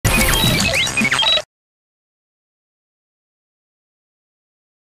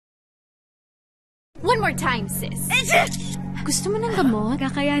One more time, sis. Gusto mo ng gamot?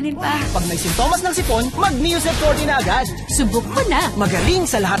 Kakayanin pa. Pag may sintomas ng sipon, mag-Neosep Forte na agad. Subok ko na. Magaling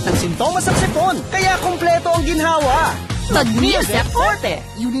sa lahat ng sintomas ng sipon, kaya kumpleto ang ginhawa. Mag-Neosep Forte.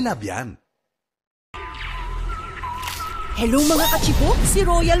 Unilab yan. Hello mga kachipo, si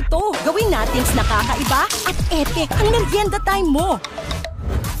Royal to. Gawin natin's nakakaiba at epic ang merienda time mo.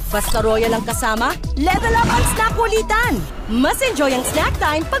 Basta Royal ang kasama, level up ang snack kulitan. Mas enjoy ang snack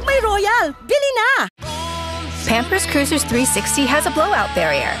time pag may Royal. Bili na! Pampers Cruisers 360 has a blowout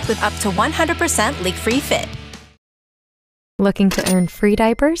barrier with up to 100% leak-free fit. Looking to earn free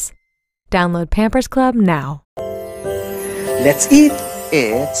diapers? Download Pampers Club now. Let's eat.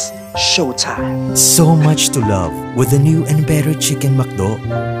 It's showtime. So much to love with the new and better Chicken McDo.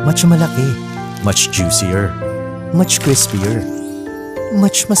 Much malaki, much juicier, much crispier,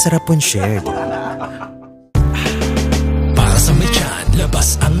 much masarap when shared. Para sa may tiyan,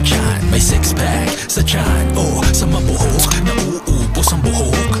 labas ang tiyan. May six-pack sa tiyan o sa mabuhok. Nauubos ang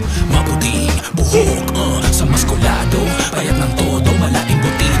buhok, maputing buhok. Sa maskulado, payat ng todo, malaking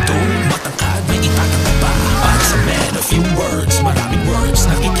butito. Matangkad, may itatapa. Para sa man, a few words, maraming words.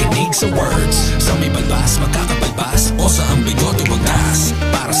 Nakikinig sa words. Sa may balbas, magkakabalbas. O sa ambigot o bagas.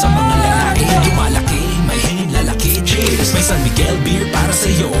 Para sa mga lalaki, lumalaki. May hingin lalaki, cheers. May San Miguel beer para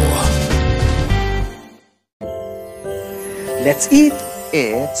sa'yo. Let's eat.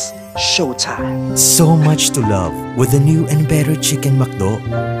 It's showtime. So much to love with the new and better Chicken McDo.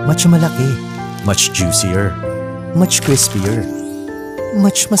 Much malaki, much juicier, much crispier,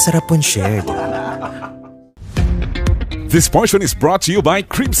 much masarap when shared. This portion is brought to you by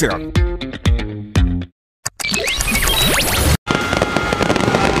Creamsilk.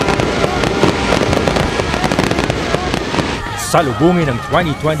 Salubungin ang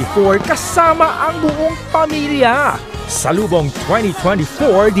 2024 kasama ang buong pamilya. Salubong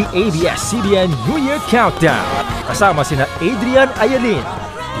 2024, the ABS-CBN New Year Countdown. Kasama sina Adrian Ayalin,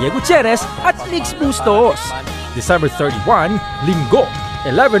 Diego Cheres at Nix Bustos. December 31, Linggo,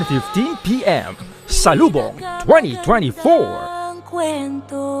 11:15 p.m. Salubong 2024.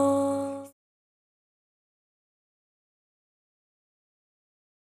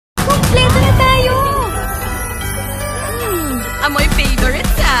 Kompleto na tayo! Amoy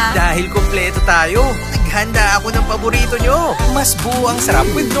favorites ah! Dahil kumpleto tayo, naghanda ako ng paborito nyo. Mas buo ang sarap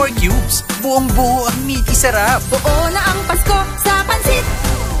with Nor Cubes. Buong-buo ang meaty sarap. Buo na ang Pasko sa pansit,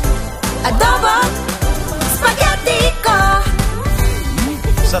 adobo, spaghetti ko.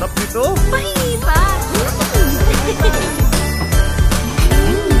 Sarap nito. Mahiba!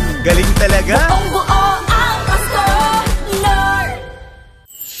 Galing talaga. Buong-buo ang Pasko, Lord!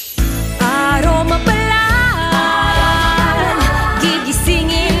 Aroma pa lang,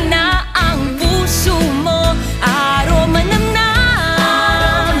 gigisingin na ang puso mo. Aroma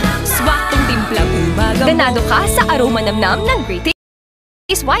namnam, swaktong timpla umaga mo. Ganado ka sa aroma namnam ng Great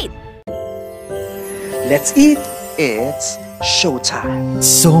Taste White. Let's eat. It's showtime.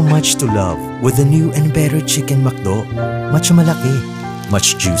 So much to love with the new and better Chicken McDo. Much malaki,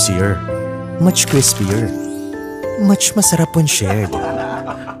 much juicier, much crispier, much masarap when shared.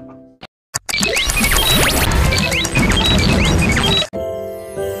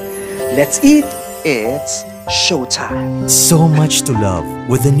 Let's eat. It's showtime. So much to love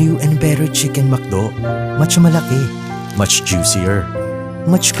with the new and better Chicken McDo. Much malaki, much juicier,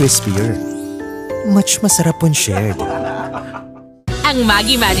 much crispier, much masarap when shared. Ang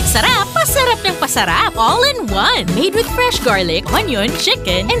Maggi Magic Sarap, pasarap ng pasarap, all in one. Made with fresh garlic, onion,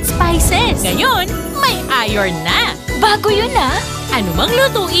 chicken, and spices. Ngayon, may iron na. Bago yun ah. Anumang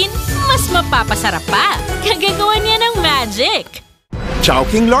lutuin, mas mapapasarap pa. Kagagawa niya ng magic.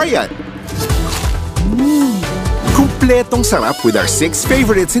 Chowking Lorian. Kumpletong sarap with our 6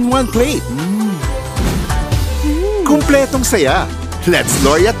 favorites in one plate. Kumpletong saya. Let's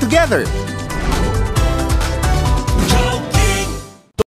Laureate together.